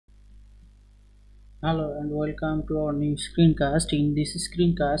Hello and welcome to our new screencast. In this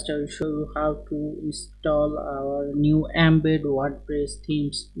screencast, I will show you how to install our new Ambed WordPress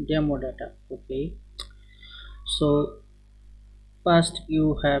themes demo data. Okay, so first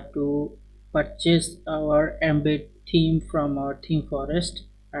you have to purchase our Ambed theme from our theme forest,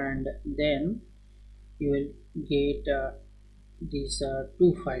 and then you will get these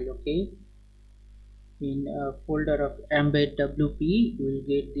two file. Okay, in a folder of embed wp you will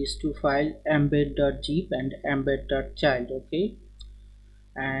get these two files, embed.zip and embed.child. Okay,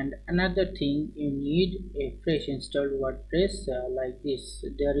 and another thing, you need a fresh installed WordPress like this.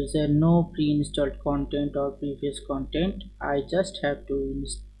 There is a no pre-installed content or previous content. I just have to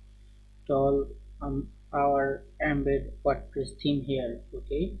install our embed WordPress theme here.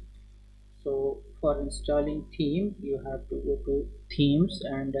 Okay, so for installing theme you have to go to themes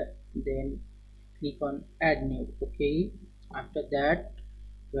and then click on add new. Okay, after that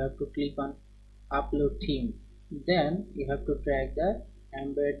you have to click on upload theme, then you have to drag the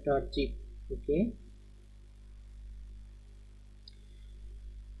embed.zip. Okay,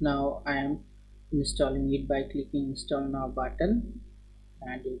 now I am installing it by clicking install now button,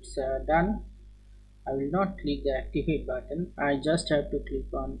 and it's done. I will not click the activate button. I just have to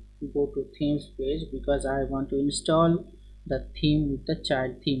click on go to themes page because I want to install the theme with the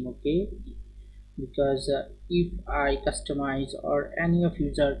child theme. Okay, because if I customize or any of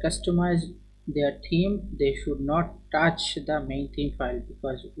user customize their theme, they should not touch the main theme file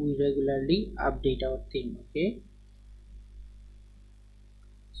because we regularly update our theme. Okay,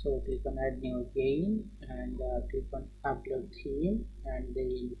 so click on add new again and click on upload theme and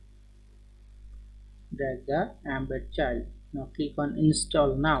then drag the embed child. Now click on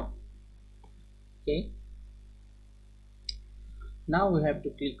install now. Okay, now we have to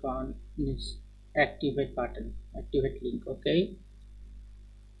click on this activate button, activate link. Okay,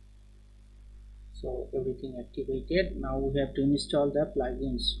 so everything activated. Now we have to install the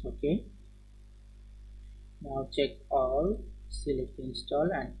plugins. Okay, now check all, select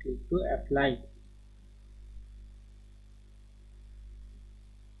install and click to apply.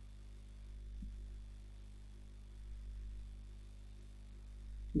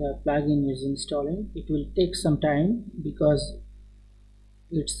 The plugin is installing. It will take some time because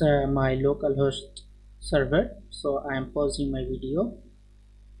it's my localhost server, so I am pausing my video.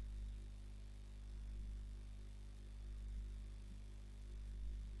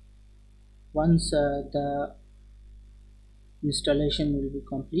 Once the installation will be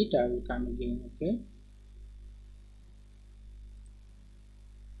complete, I will come again. Okay,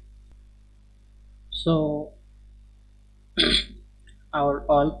 so our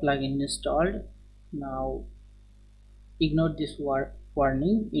all plugin installed. Now ignore this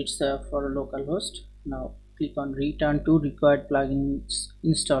warning, it's for localhost. Now click on return to required plugins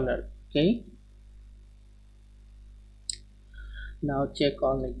installer. Okay, now check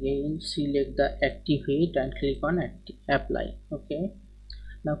all again, select the activate and click on apply. Okay,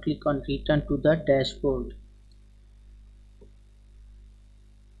 now click on return to the dashboard.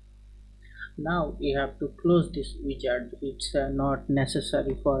 Now we have to close this wizard. It's not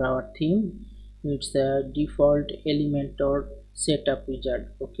necessary for our theme. It's a default Elementor setup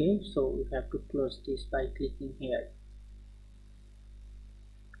wizard. Okay, so we have to close this by clicking here.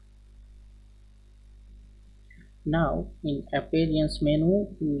 Now in appearance menu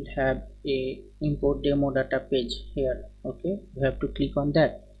we will have a import demo data page here. Okay, we have to click on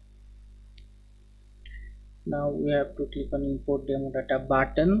that. Now we have to click on import demo data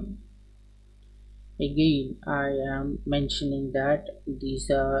button. Again I am mentioning that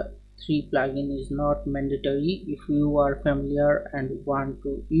these three plugin is not mandatory. If you are familiar and want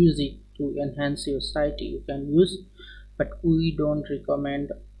to use it to enhance your site, you can use, but we don't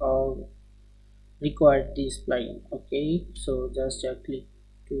recommend or require this plugin. Okay, so just click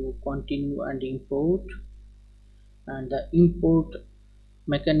to continue and import, and the import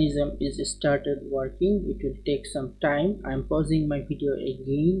mechanism is started working. It will take some time. I'm pausing my video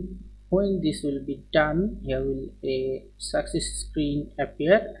again. When this will be done, here will a success screen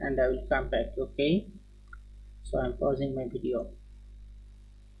appear and I will come back. Okay, so I'm pausing my video.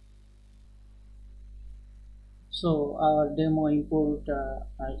 So our demo import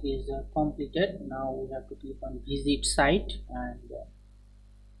is completed. Now we have to click on visit site and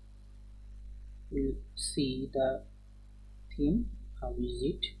we'll see the theme. How is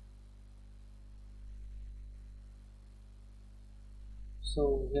it?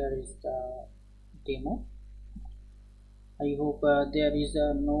 So here is the demo. I hope there is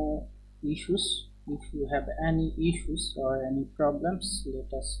no issues. If you have any issues or any problems,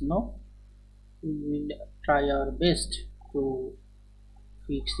 let us know. We will try our best to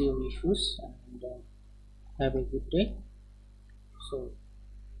fix your issues, and have a good day. So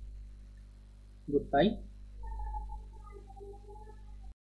goodbye.